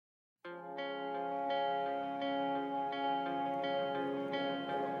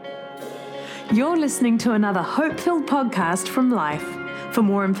You're listening to another hope-filled podcast from Life. For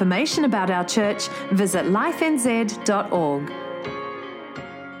more information about our church, visit lifenz.org.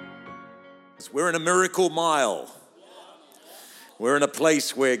 We're in a miracle mile. We're in a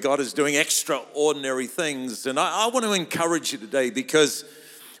place where God is doing extraordinary things. And I want to encourage you today because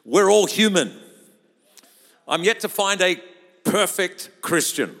we're all human. I'm yet to find a perfect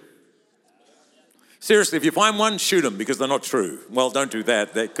Christian. Seriously, if you find one, shoot them because they're not true. Well, don't do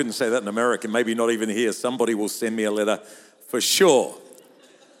that. They couldn't say that in America, maybe not even here. Somebody will send me a letter for sure.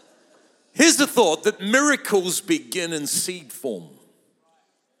 Here's the thought that miracles begin in seed form.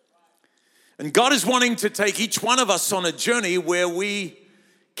 And God is wanting to take each one of us on a journey where we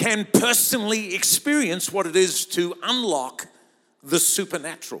can personally experience what it is to unlock the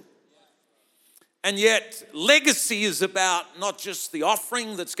supernatural. And yet, legacy is about not just the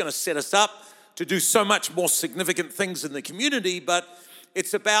offering that's going to set us up to do so much more significant things in the community, but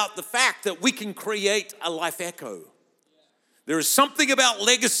it's about the fact that we can create a life echo. There is something about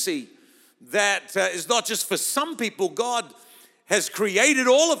legacy that is not just for some people. God has created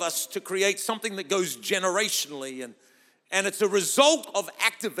all of us to create something that goes generationally, and it's a result of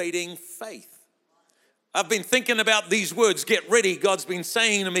activating faith. I've been thinking about these words, get ready. God's been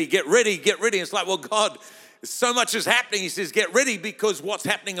saying to me, get ready, get ready. It's like, well, God, so much is happening. He says, get ready because what's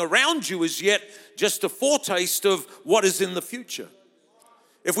happening around you is yet just a foretaste of what is in the future.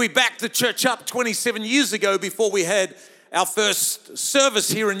 If we back the church up 27 years ago before we had our first service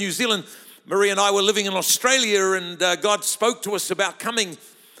here in New Zealand, Marie and I were living in Australia and God spoke to us about coming.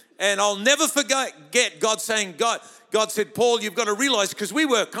 And I'll never forget God saying, God said, Paul, you've got to realize, because we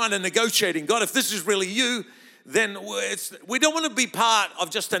were kind of negotiating, God, if this is really you, then we don't want to be part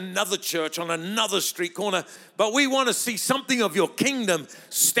of just another church on another street corner, but we want to see something of your kingdom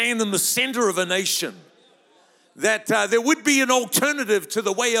stand in the center of a nation. That there would be an alternative to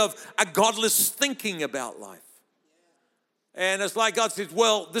the way of a godless thinking about life. And it's like God says,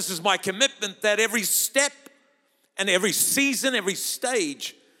 well, this is my commitment that every step and every season, every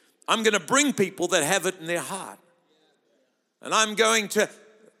stage, I'm going to bring people that have it in their heart. And I'm going to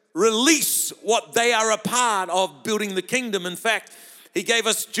release what they are a part of building the kingdom. In fact, he gave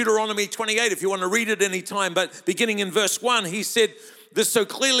us Deuteronomy 28, if you want to read it anytime, but beginning in verse 1, he said this so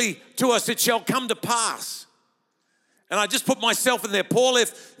clearly to us, it shall come to pass. And I just put myself in there, Paul,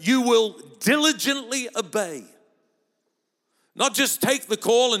 if you will diligently obey, not just take the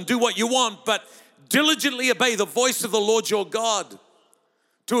call and do what you want, but diligently obey the voice of the Lord your God,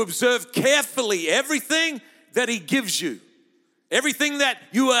 to observe carefully everything that he gives you. Everything that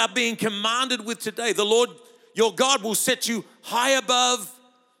you are being commanded with today, the Lord your God will set you high above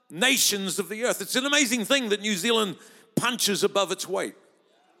nations of the earth. It's an amazing thing that New Zealand punches above its weight.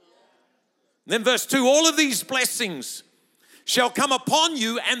 And then verse 2, all of these blessings shall come upon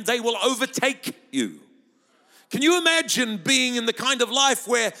you and they will overtake you. Can you imagine being in the kind of life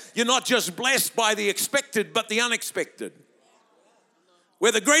where you're not just blessed by the expected, but the unexpected?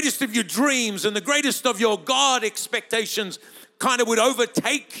 Where the greatest of your dreams and the greatest of your God expectations kind of would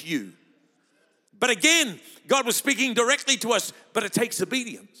overtake you. But again, God was speaking directly to us, but it takes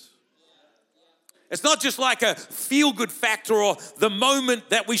obedience. It's not just like a feel-good factor or the moment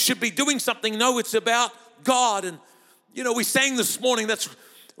that we should be doing something. No, it's about God. And, you know, we sang this morning, that's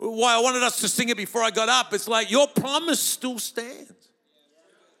why I wanted us to sing it before I got up. It's like, your promise still stands.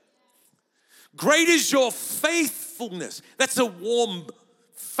 Great is your faithfulness. That's a warm,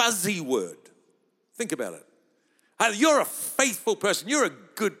 fuzzy word. Think about it. You're a faithful person. You're a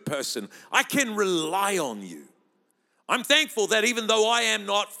good person. I can rely on you. I'm thankful that even though I am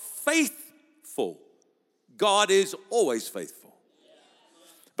not faithful, God is always faithful.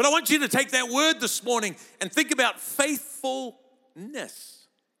 But I want you to take that word this morning and think about faithfulness.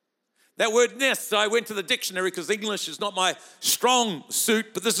 That word ness, I went to the dictionary because English is not my strong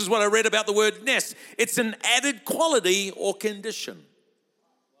suit, but this is what I read about the word ness. It's an added quality or condition.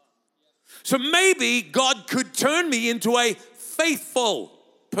 So maybe God could turn me into a faithful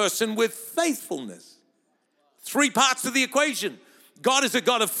person with faithfulness. Three parts of the equation. God is a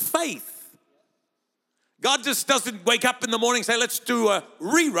God of faith. God just doesn't wake up in the morning and say, let's do a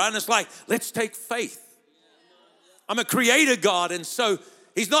rerun. It's like, let's take faith. I'm a creator God, and so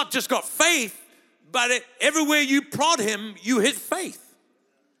he's not just got faith, but everywhere you prod him, you hit faith.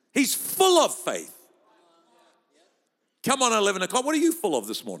 He's full of faith. Come on, 11 o'clock. What are you full of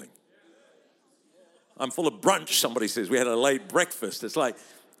this morning? I'm full of brunch, somebody says. We had a late breakfast. It's like,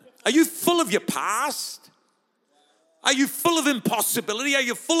 are you full of your past? Are you full of impossibility? Are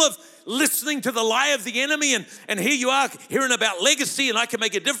you full of listening to the lie of the enemy? And here you are hearing about legacy and I can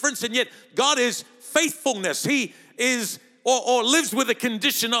make a difference. And yet God is faithfulness. He is or lives with a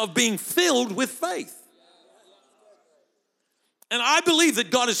condition of being filled with faith. And I believe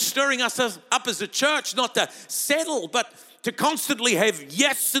that God is stirring us up as a church not to settle, but to constantly have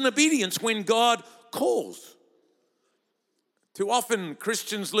yes and obedience when God calls. Too often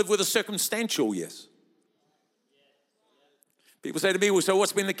Christians live with a circumstantial yes. People say to me, well, so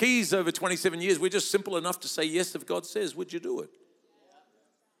what's been the keys over 27 years? We're just simple enough to say yes if God says, would you do it?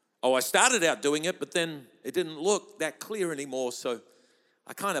 Oh, I started out doing it, but then it didn't look that clear anymore, so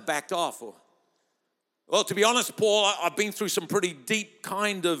I kind of backed off. Well, to be honest, Paul, I've been through some pretty deep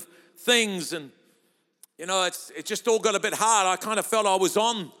kind of things, and it just all got a bit hard. I kind of felt I was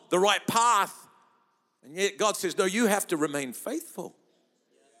on the right path, and yet God says, no, you have to remain faithful.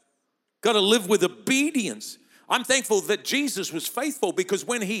 Got to live with obedience. I'm thankful that Jesus was faithful, because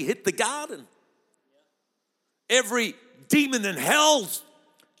when he hit the garden, every demon in hell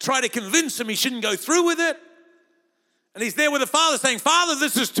tried to convince him he shouldn't go through with it. And he's there with the Father saying, Father,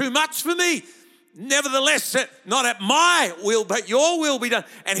 this is too much for me. Nevertheless, not at my will, but your will be done.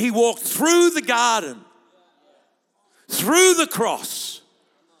 And he walked through the garden, through the cross.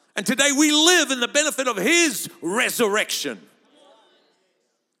 And today we live in the benefit of his resurrection.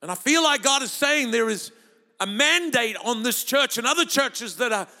 And I feel like God is saying there is a mandate on this church and other churches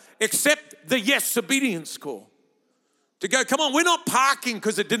that accept the yes obedience call. To go, come on, we're not parking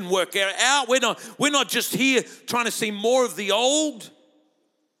because it didn't work out. We're not just here trying to see more of the old.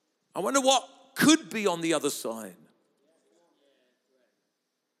 I wonder what could be on the other side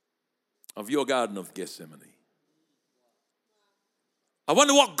of your Garden of Gethsemane. I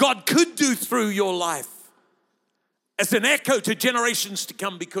wonder what God could do through your life as an echo to generations to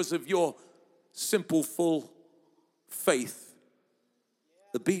come because of your simple, full faith,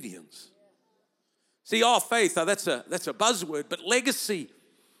 obedience. See, our faith, that's a buzzword, but legacy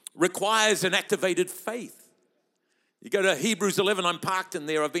requires an activated faith. You go to Hebrews 11, I'm parked in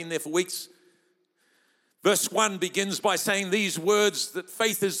there, I've been there for weeks. Verse 1 begins by saying these words, that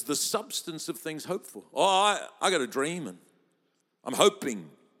faith is the substance of things hoped for. Oh, I got a dream and I'm hoping.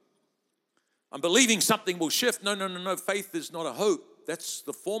 I'm believing something will shift. No. Faith is not a hope. That's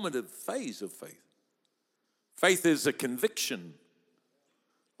the formative phase of faith. Faith is a conviction,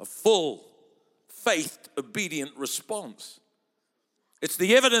 a full faith, obedient response. It's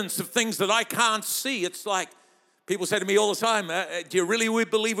the evidence of things that I can't see. It's like people say to me all the time, do you really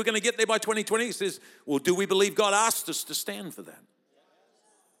believe we're going to get there by 2020? He says, well, do we believe God asked us to stand for that?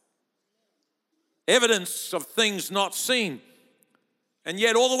 Evidence of things not seen. And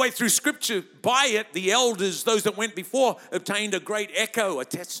yet all the way through Scripture, by it, the elders, those that went before, obtained a great echo, a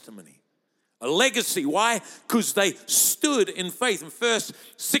testimony. A legacy. Why? Because they stood in faith. In verse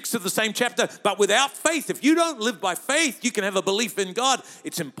 6 of the same chapter, but without faith, if you don't live by faith, you can have a belief in God.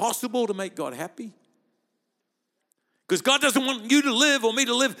 It's impossible to make God happy. Because God doesn't want you to live or me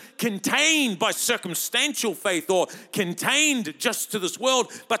to live contained by circumstantial faith or contained just to this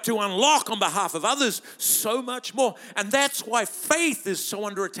world, but to unlock on behalf of others so much more. And that's why faith is so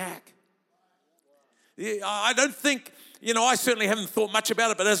under attack. I don't think... I certainly haven't thought much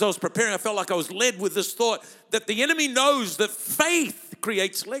about it, but as I was preparing, I felt like I was led with this thought that the enemy knows that faith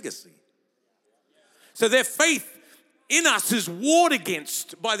creates legacy. So their faith in us is warred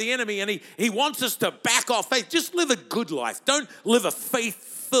against by the enemy, and he wants us to back off faith. Just live a good life. Don't live a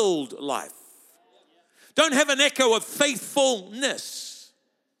faith-filled life. Don't have an echo of faithfulness.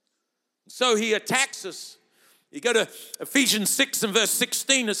 So he attacks us. You go to Ephesians 6 and verse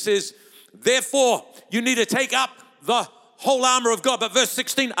 16, it says, therefore, you need to take up the whole armor of God. But verse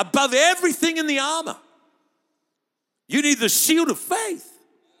 16, above everything in the armor, you need the shield of faith.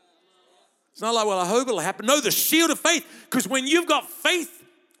 It's not like, well, I hope it'll happen. No, the shield of faith, because when you've got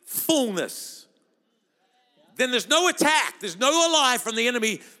faithfulness, then there's no attack, there's no lie from the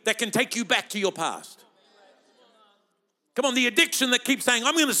enemy that can take you back to your past. Come on, the addiction that keeps saying,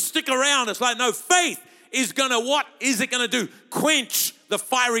 I'm going to stick around. It's like, no, faith is going to, what is it going to do? Quench the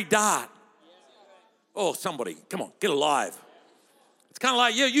fiery dart. Oh, somebody, come on, get alive. It's kind of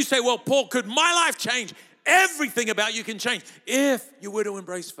like, you say, well, Paul, could my life change? Everything about you can change if you were to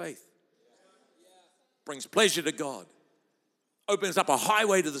embrace faith. Brings pleasure to God. Opens up a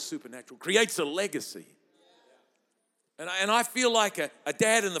highway to the supernatural. Creates a legacy. And I feel like a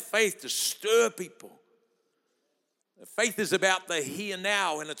dad in the faith to stir people. Faith is about the here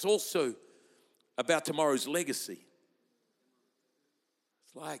now, and it's also about tomorrow's legacy.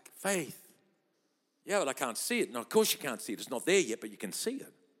 It's like faith. Yeah, but I can't see it. No, of course you can't see it. It's not there yet, but you can see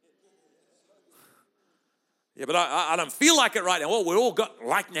it. Yeah, but I don't feel like it right now. Well, we've all got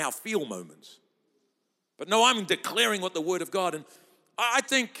like now feel moments. But no, I'm declaring what the Word of God. And I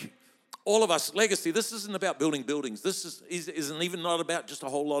think All of us, legacy, this isn't about building buildings. This isn't even not about just a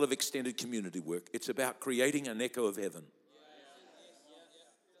whole lot of extended community work. It's about creating an echo of heaven.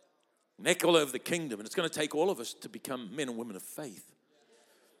 An echo of the kingdom. And it's going to take all of us to become men and women of faith.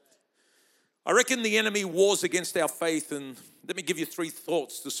 I reckon the enemy wars against our faith, and let me give you 3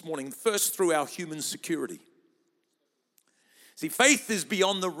 thoughts this morning. First, through our human security. See, faith is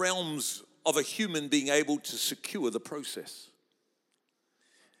beyond the realms of a human being able to secure the process.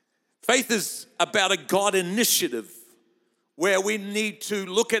 Faith is about a God initiative where we need to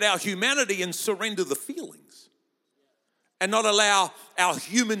look at our humanity and surrender the feelings and not allow our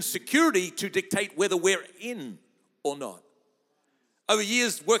human security to dictate whether we're in or not. Over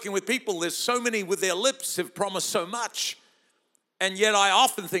years working with people, there's so many with their lips have promised so much, and yet I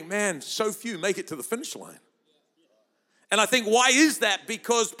often think, man, so few make it to the finish line. And I think, why is that?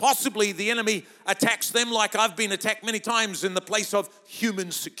 Because possibly the enemy attacks them like I've been attacked many times in the place of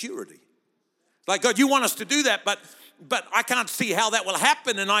human security. Like, God, you want us to do that, but I can't see how that will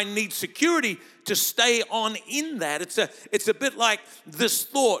happen, and I need security to stay on in that. It's a bit like this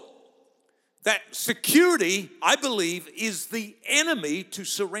thought that security, I believe, is the enemy to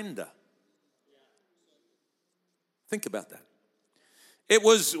surrender. Think about that. It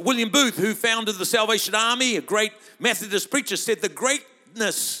was William Booth who founded the Salvation Army, a great Methodist preacher, said the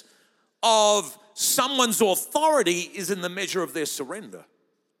greatness of someone's authority is in the measure of their surrender.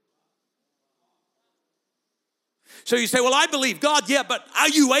 So you say, well, I believe God, yeah, but are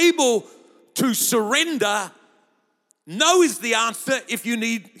you able to surrender? No is the answer if you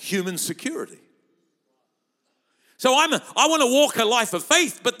need human security. So I want to walk a life of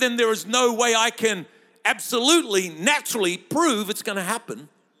faith, but then there is no way I can absolutely, naturally prove it's going to happen.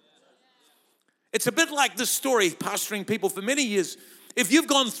 It's a bit like this story, pastoring people for many years. If you've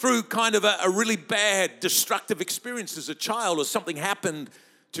gone through kind of a really bad, destructive experience as a child, or something happened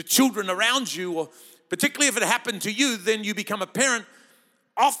to children around you, or particularly if it happened to you, then you become a parent.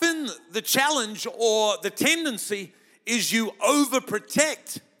 Often the challenge or the tendency is you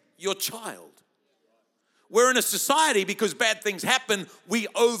overprotect your child. We're in a society, because bad things happen, we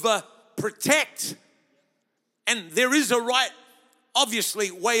overprotect. And there is a right,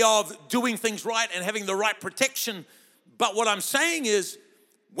 obviously, way of doing things right and having the right protection. But what I'm saying is,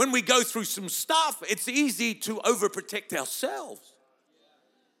 when we go through some stuff, it's easy to overprotect ourselves.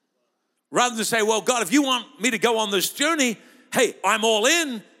 Rather than say, well, God, if you want me to go on this journey, hey, I'm all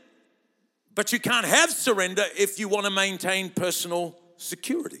in. But you can't have surrender if you want to maintain personal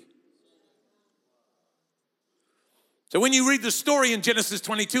security. So when you read the story in Genesis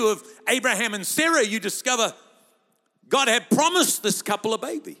 22 of Abraham and Sarah, you discover God had promised this couple a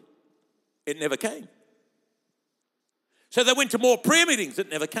baby. It never came. So they went to more prayer meetings. It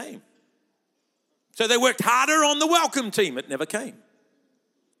never came. So they worked harder on the welcome team. It never came.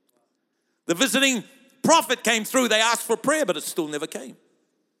 The visiting prophet came through. They asked for prayer, but it still never came.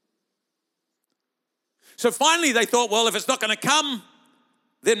 So finally they thought, well, if it's not going to come,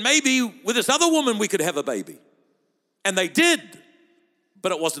 then maybe with this other woman we could have a baby. And they did,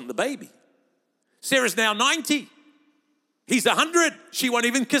 but it wasn't the baby. Sarah's now 90. He's 100. She won't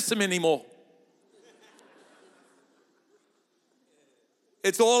even kiss him anymore.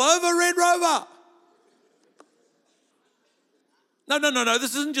 It's all over, Red Rover. No.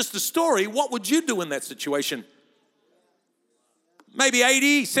 This isn't just a story. What would you do in that situation?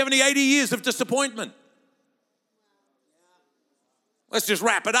 Maybe 70, 80 years of disappointment. Let's just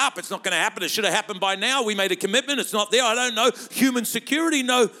wrap it up. It's not going to happen. It should have happened by now. We made a commitment. It's not there. I don't know. Human security,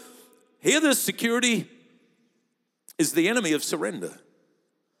 no. Hear this, security is the enemy of surrender.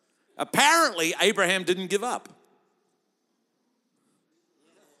 Apparently, Abraham didn't give up.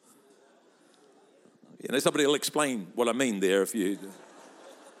 You know, somebody will explain what I mean there if you...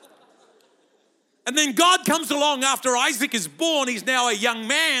 And then God comes along after Isaac is born. He's now a young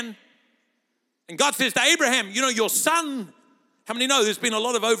man. And God says to Abraham, you know, your son... How many know there's been a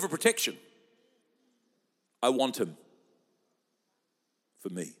lot of overprotection? I want him for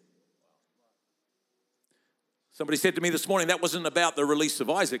me. Somebody said to me this morning, that wasn't about the release of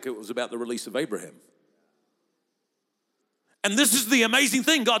Isaac, it was about the release of Abraham. And this is the amazing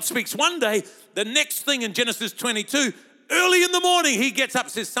thing. God speaks one day, the next thing in Genesis 22, early in the morning, he gets up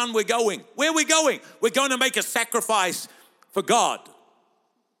and says, son, we're going. Where are we going? We're going to make a sacrifice for God.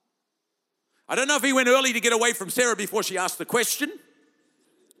 I don't know if he went early to get away from Sarah before she asked the question.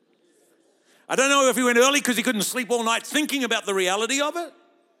 I don't know if he went early because he couldn't sleep all night thinking about the reality of it.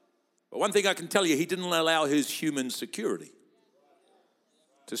 But one thing I can tell you, he didn't allow his human security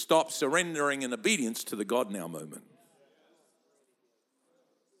to stop surrendering in obedience to the God now moment.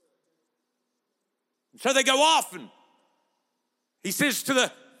 So they go off, and he says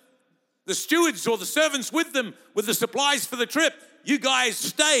to The stewards or the servants with them with the supplies for the trip, you guys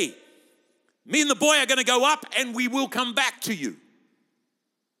stay. Me and the boy are going to go up and we will come back to you.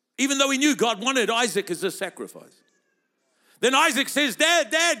 Even though he knew God wanted Isaac as a sacrifice. Then Isaac says,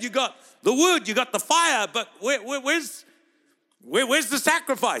 Dad, you got the wood, you got the fire, but where's the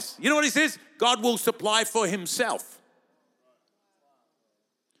sacrifice? You know what he says? God will supply for himself.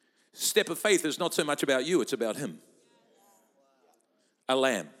 Step of faith is not so much about you, it's about him. A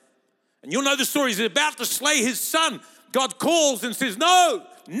lamb. And you'll know the story. He's about to slay his son. God calls and says, no,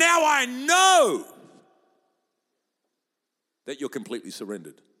 now I know that you're completely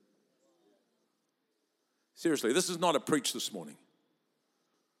surrendered. Seriously, this is not a preach this morning.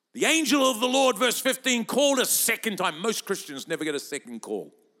 The angel of the Lord, verse 15, called a second time. Most Christians never get a second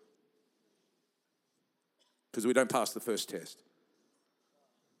call because we don't pass the first test.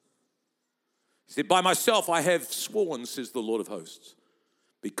 He said, by myself I have sworn, says the Lord of hosts,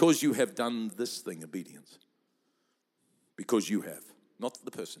 because you have done this thing, obedience. Because you have, not the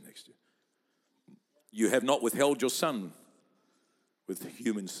person next to you. You have not withheld your son with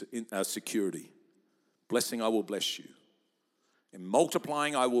human security. Blessing, I will bless you. In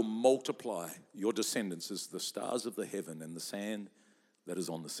multiplying, I will multiply your descendants as the stars of the heaven and the sand that is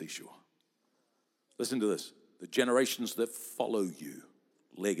on the seashore. Listen to this. The generations that follow you,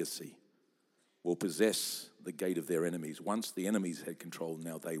 legacy, will possess the gate of their enemies. Once the enemies had control,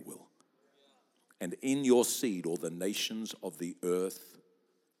 now they will. And in your seed, or the nations of the earth,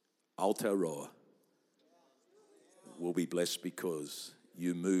 Aotearoa, will be blessed because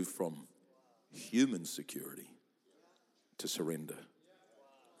you move from human security to surrender.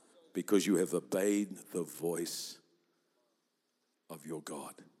 Because you have obeyed the voice of your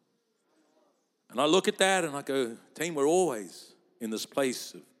God. And I look at that and I go, team, we're always in this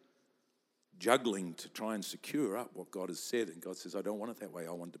place of juggling to try and secure up what God has said. And God says, I don't want it that way.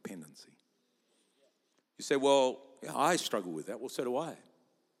 I want dependency. You say, well, yeah, I struggle with that. Well, so do I.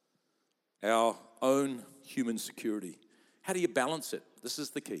 Our own human security. How do you balance it? This is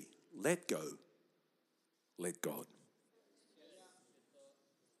the key. Let go. Let God.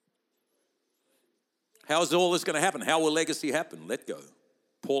 How is all this going to happen? How will legacy happen? Let go.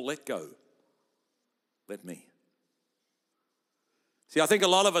 Paul, let go. Let me. See, I think a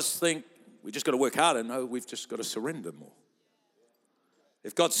lot of us think we just got to work harder. No, we've just got to surrender more.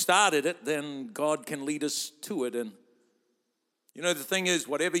 If God started it, then God can lead us to it. And you know, the thing is,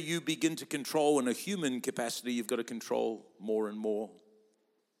 whatever you begin to control in a human capacity, you've got to control more and more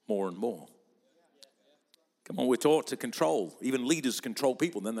and more. Come on, we're taught to control. Even leaders control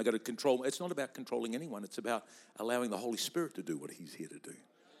people, then they've got to control. It's not about controlling anyone. It's about allowing the Holy Spirit to do what he's here to do.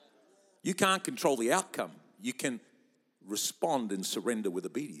 You can't control the outcome. You can respond and surrender with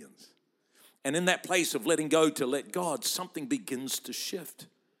obedience. And in that place of letting go to let God, something begins to shift.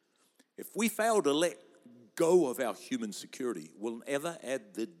 If we fail to let go of our human security, we'll never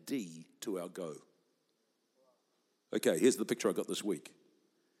add the D to our go. Okay, here's the picture I got this week.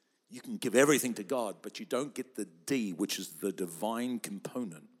 You can give everything to God, but you don't get the D, which is the divine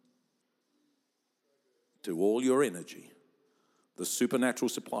component to all your energy, the supernatural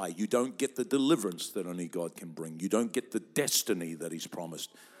supply. You don't get the deliverance that only God can bring. You don't get the destiny that he's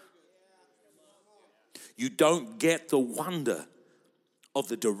promised. You don't get the wonder of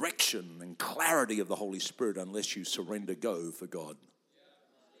the direction and clarity of the Holy Spirit unless you surrender go for God.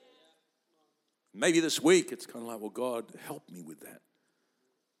 Maybe this week it's kind of like, well, God, help me with that.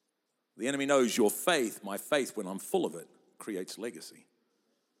 The enemy knows your faith, my faith, when I'm full of it, creates legacy.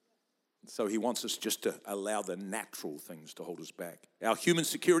 So he wants us just to allow the natural things to hold us back. Our human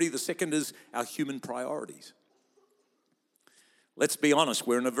security, the second is our human priorities. Let's be honest,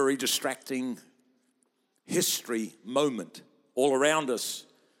 we're in a very distracting history moment all around us.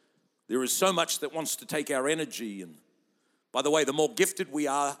 There is so much that wants to take our energy. And by the way, the more gifted we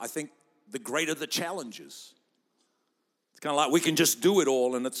are, I think the greater the challenges. It's kind of like we can just do it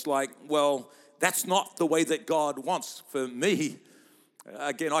all. And it's like, well, that's not the way that God wants. For me,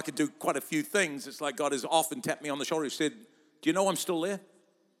 again, I could do quite a few things. It's like God has often tapped me on the shoulder and said, do you know I'm still there?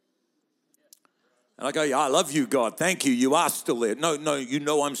 And I go, yeah, I love you, God. Thank you. You are still there. No, you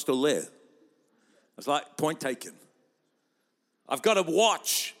know I'm still there. It's like, point taken. I've got to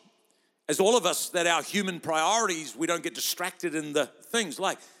watch, as all of us, that our human priorities, we don't get distracted in the things.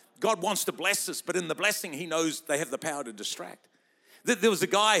 Like, God wants to bless us, but in the blessing, he knows they have the power to distract. There was a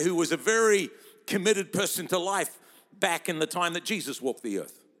guy who was a very committed person to life back in the time that Jesus walked the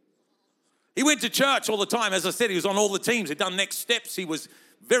earth. He went to church all the time. As I said, he was on all the teams. He'd done Next Steps. He was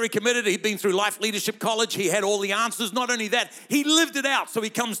very committed. He'd been through Life Leadership College. He had all the answers. Not only that, he lived it out. So he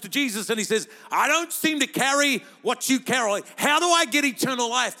comes to Jesus and he says, I don't seem to carry what you carry. How do I get eternal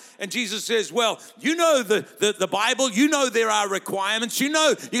life? And Jesus says, well, you know the Bible. You know there are requirements. You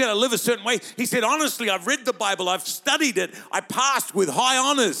know you got to live a certain way. He said, honestly, I've read the Bible. I've studied it. I passed with high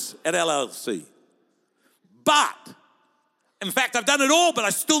honors at LLC. But, in fact, I've done it all, but I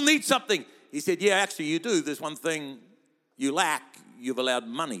still need something. He said, yeah, actually you do. There's one thing you lack. You've allowed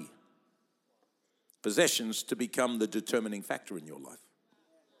money, possessions, to become the determining factor in your life.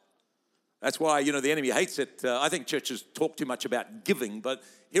 That's why, the enemy hates it. I think churches talk too much about giving, but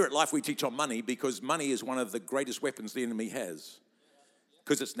here at Life we teach on money because money is one of the greatest weapons the enemy has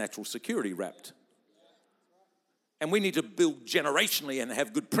because it's natural security wrapped. And we need to build generationally and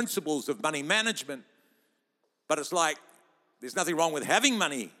have good principles of money management. But it's like, there's nothing wrong with having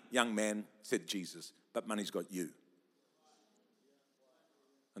money, young man, said Jesus, but money's got you.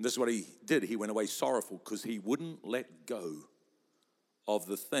 And this is what he did. He went away sorrowful because he wouldn't let go of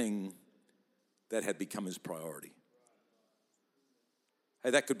the thing that had become his priority.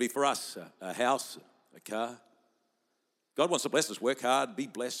 Hey, that could be for us, a house, a car. God wants to bless us. Work hard, be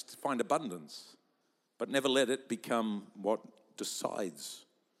blessed, find abundance. But never let it become what decides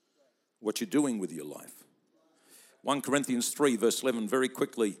what you're doing with your life. 1 Corinthians 3, verse 11, very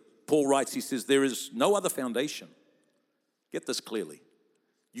quickly, Paul writes, he says, there is no other foundation. Get this clearly.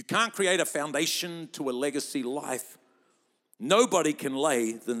 You can't create a foundation to a legacy life. Nobody can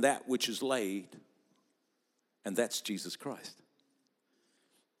lay than that which is laid, and that's Jesus Christ.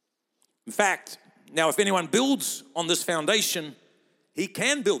 In fact, now if anyone builds on this foundation, he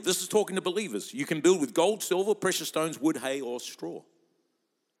can build. This is talking to believers. You can build with gold, silver, precious stones, wood, hay, or straw.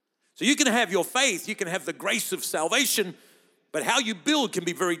 So you can have your faith, you can have the grace of salvation, but how you build can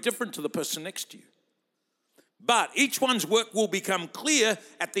be very different to the person next to you. But each one's work will become clear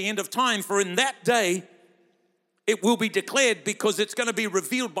at the end of time, for in that day it will be declared because it's going to be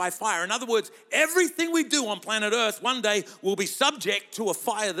revealed by fire. In other words, everything we do on planet Earth one day will be subject to a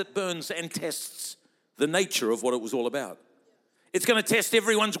fire that burns and tests the nature of what it was all about. It's going to test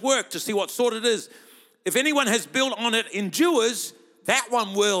everyone's work to see what sort it is. If anyone has built on it endures, that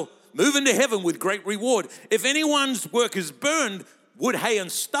one will move into heaven with great reward. If anyone's work is burned, wood, hay,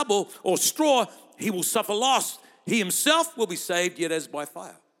 and stubble or straw, he will suffer loss. He himself will be saved, yet as by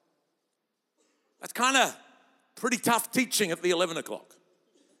fire. That's kind of pretty tough teaching at the 11 o'clock.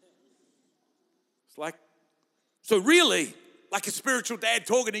 It's like, so really, like a spiritual dad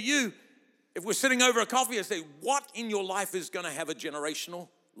talking to you, if we're sitting over a coffee, I say, what in your life is going to have a generational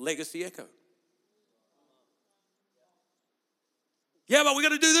legacy echo? Yeah, but we got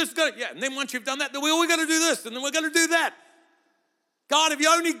to do this. Yeah, and then once you've done that, then we got to do this, and then we're going to do that. God, if you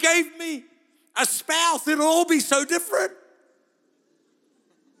only gave me a spouse, it'll all be so different.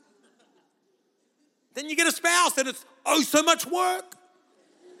 Then you get a spouse and it's so much work.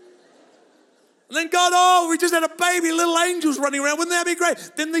 And then God, we just had a baby, little angels running around. Wouldn't that be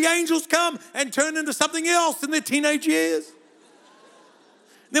great? Then the angels come and turn into something else in their teenage years.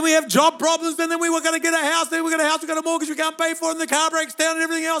 Then we have job problems, and then we were going to get a house, then we got a house, we got a mortgage we can't pay for, and the car breaks down and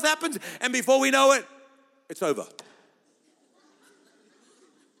everything else happens. And before we know it, it's over.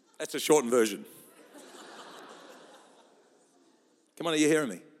 That's a shortened version. Come on, are you hearing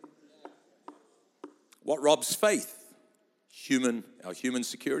me? What robs faith? Our human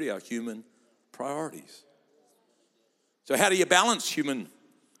security, our human priorities. So how do you balance human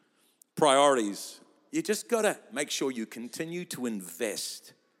priorities? You just got to make sure you continue to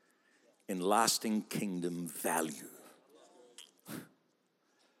invest in lasting kingdom value.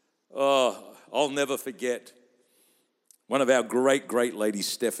 I'll never forget one of our great ladies,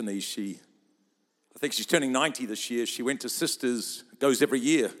 Stephanie. I think she's turning 90 this year. She went to Sisters, goes every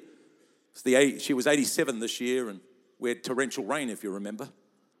year. She was 87 this year, and we had torrential rain, if you remember.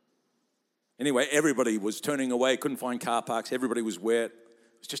 Anyway, everybody was turning away, couldn't find car parks. Everybody was wet.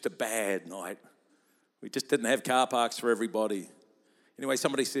 It was just a bad night. We just didn't have car parks for everybody. Anyway,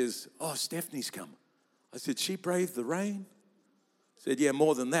 somebody says, Stephanie's come. I said, she braved the rain? I said, yeah,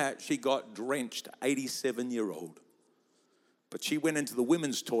 more than that. She got drenched, 87-year-old. But she went into the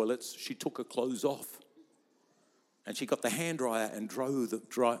women's toilets. She took her clothes off. And she got the hand dryer and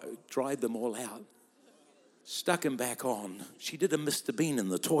dried them all out. Stuck them back on. She did a Mr. Bean in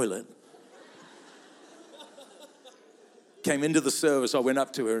the toilet. Came into the service. I went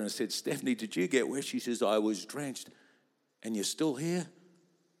up to her and I said, Stephanie, did you get wet? She says, I was drenched. And you're still here?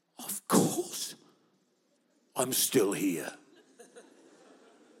 Of course. I'm still here.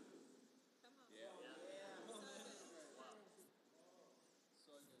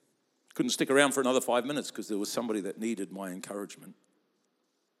 Couldn't stick around for another 5 minutes because there was somebody that needed my encouragement.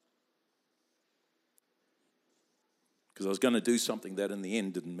 because I was going to do something that in the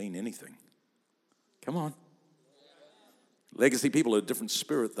end didn't mean anything. Come on. Legacy people are a different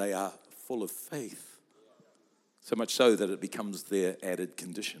spirit. They are full of faith. So much so that it becomes their added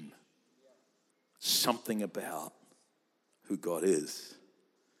condition. Something about who God is.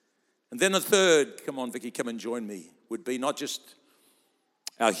 And then the third, come on, Vicky, come and join me, would be not just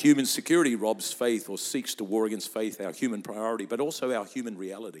our human security robs faith or seeks to war against faith, our human priority, but also our human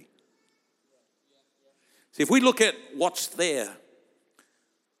reality. See, if we look at what's there,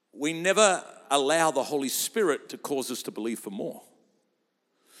 we never allow the Holy Spirit to cause us to believe for more.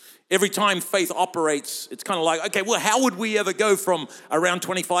 Every time faith operates, it's kind of like, okay, well, how would we ever go from around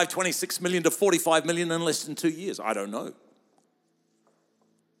 25, 26 million to 45 million in less than 2 years? I don't know.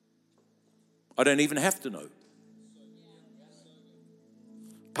 I don't even have to know.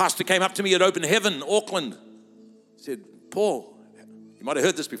 Pastor came up to me at Open Heaven, Auckland, said, Paul, you might have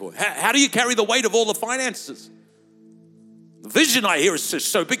heard this before, how do you carry the weight of all the finances? The vision I hear is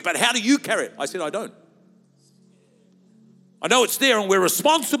so big, but how do you carry it? I said, I don't. I know it's there and we're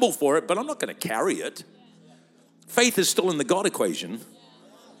responsible for it, but I'm not going to carry it. Faith is still in the God equation.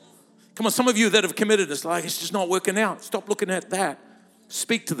 Come on, some of you that have committed, it's like, it's just not working out. Stop looking at that.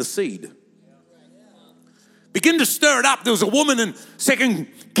 Speak to the seed. Begin to stir it up. There was a woman in 2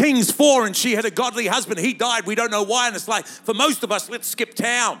 Kings 4 and she had a godly husband. He died. We don't know why. And it's like, for most of us, let's skip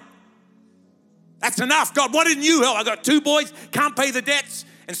town. That's enough. God, why didn't you help? I got 2 boys, can't pay the debts.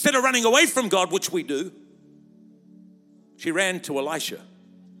 Instead of running away from God, which we do, she ran to Elisha.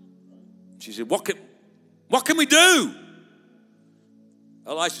 She said, what can we do?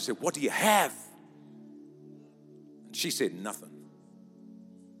 Elisha said, what do you have? And she said, nothing.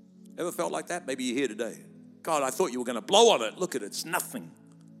 Ever felt like that? Maybe you're here today. God, I thought you were going to blow on it. Look at it. It's nothing.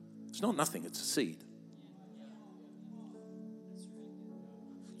 It's not nothing. It's a seed.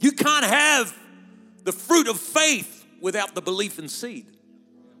 You can't have the fruit of faith without the belief in seed.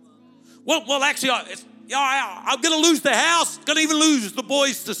 Well, actually, I'm going to lose the house. Going to even lose the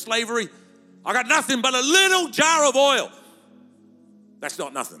boys to slavery. I got nothing but a little jar of oil. That's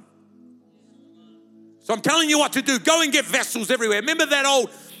not nothing. So I'm telling you what to do. Go and get vessels everywhere. Remember that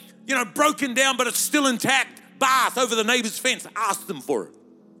old, broken down, but it's still intact bath over the neighbor's fence. Ask them for it.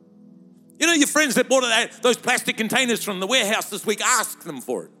 You know your friends that bought those plastic containers from the warehouse this week, ask them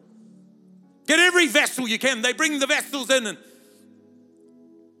for it. Get every vessel you can. They bring the vessels in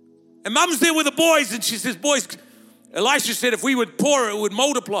and Mum's there with the boys and she says, boys, Elisha said if we would pour it would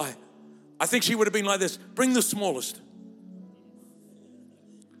multiply. I think she would have been like this. Bring the smallest.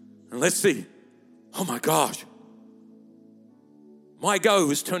 And let's see. Oh my gosh. My go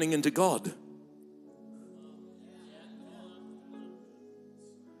is turning into God.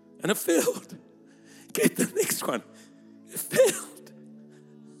 And it filled. Get the next one. It filled.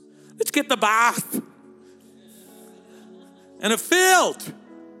 Let's get the bath. And it filled.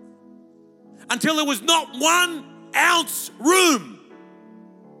 Until there was not 1 ounce room.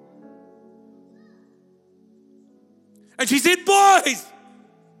 And she said, boys,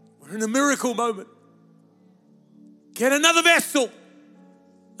 we're in a miracle moment. Get another vessel.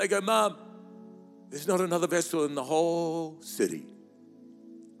 They go, Mom, there's not another vessel in the whole city.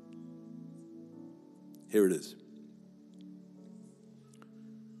 Here it is.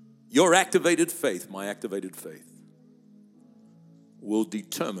 Your activated faith, my activated faith, will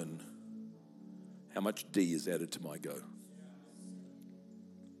determine how much D is added to my go.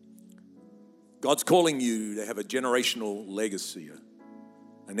 God's calling you to have a generational legacy,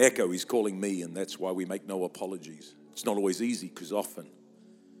 an echo. He's calling me, and that's why we make no apologies. It's not always easy because often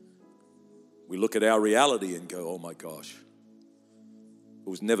we look at our reality and go, oh my gosh, it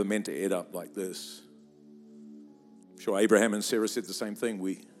was never meant to end up like this. I'm sure Abraham and Sarah said the same thing.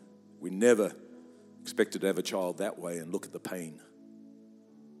 We never expected to have a child that way, and look at the pain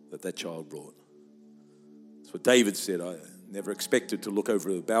that child brought. That's what David said. I never expected to look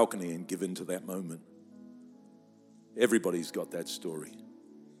over the balcony and give in to that moment. Everybody's got that story.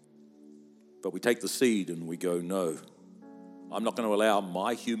 But we take the seed and we go, no, I'm not going to allow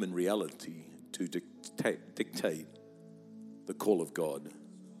my human reality to dictate the call of God.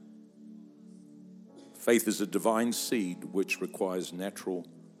 Faith is a divine seed which requires natural,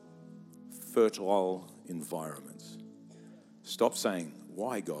 fertile environments. Stop saying,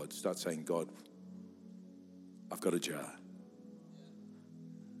 why God? Start saying, God, I've got a jar.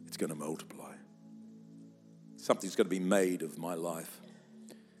 It's going to multiply. Something's going to be made of my life.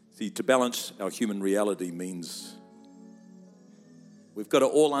 See, to balance our human reality means we've got to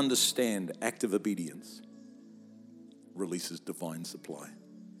all understand active obedience releases divine supply.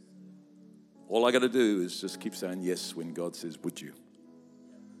 All I got to do is just keep saying yes when God says, would you?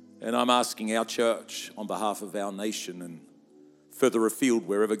 And I'm asking our church on behalf of our nation and further afield,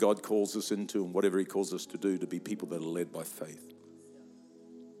 wherever God calls us into and whatever he calls us to do, to be people that are led by faith.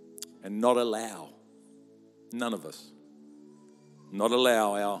 And not allow, none of us, not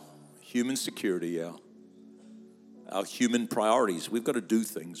allow our human security, our human priorities. We've got to do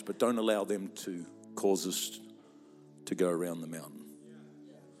things, but don't allow them to cause us to go around the mountain.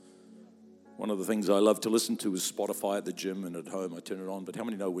 One of the things I love to listen to is Spotify at the gym and at home. I turn it on, but how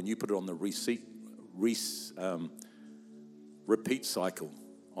many know when you put it on the repeat cycle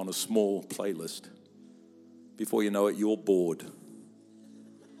on a small playlist, before you know it, you're bored.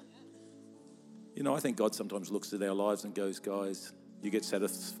 You know, I think God sometimes looks at our lives and goes, guys, you get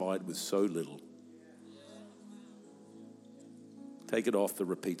satisfied with so little. Take it off the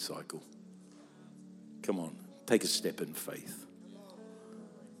repeat cycle. Come on, take a step in faith.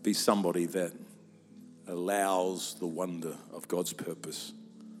 Be somebody that allows the wonder of God's purpose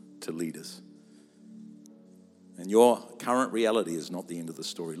to lead us. And your current reality is not the end of the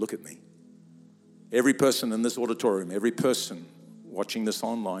story. Look at me. Every person in this auditorium, every person watching this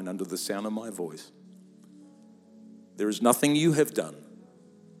online under the sound of my voice, there is nothing you have done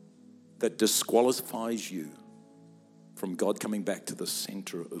that disqualifies you from God coming back to the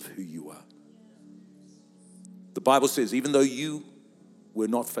center of who you are. The Bible says, even though you were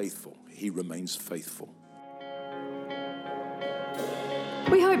not faithful, he remains faithful.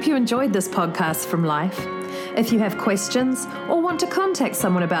 We hope you enjoyed this podcast from Life. If you have questions or want to contact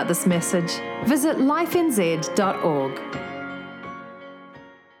someone about this message, visit lifenz.org.